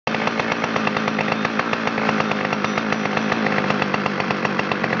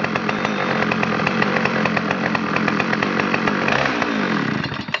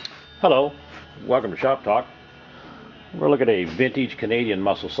Hello, welcome to Shop Talk. We're looking at a vintage Canadian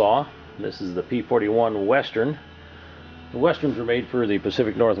muscle saw. This is the P41 Western. The Westerns were made for the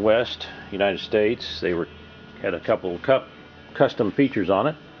Pacific Northwest, United States. They had a couple custom features on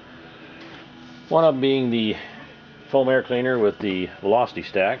it. One of them being the foam air cleaner with the velocity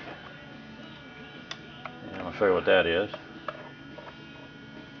stack. And I'll show you what that is.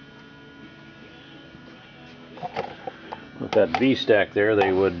 With that V-stack there,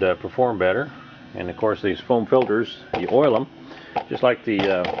 they would perform better. And of course, these foam filters, you oil them just like the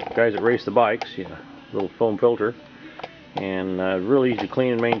guys that race the bikes. Little foam filter, and real easy to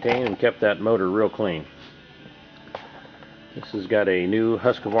clean and maintain, and kept that motor real clean. This has got a new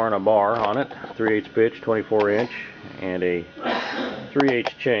Husqvarna bar on it, 3/8 pitch, 24 inch, and a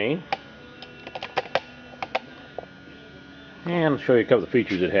 3/8 chain. And I'll show you a couple of the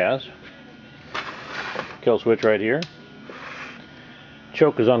features it has. Kill switch right here.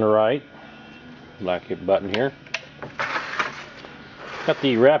 Choke is on the right. Black hip button here. Got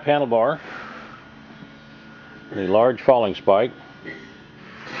the wrap handlebar. The large falling spike.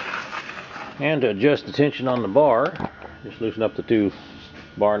 And to adjust the tension on the bar, just loosen up the two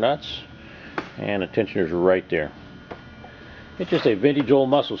bar nuts. And the tensioners are right there. It's just a vintage old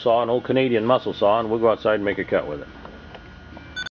muscle saw, an old Canadian muscle saw, and we'll go outside and make a cut with it.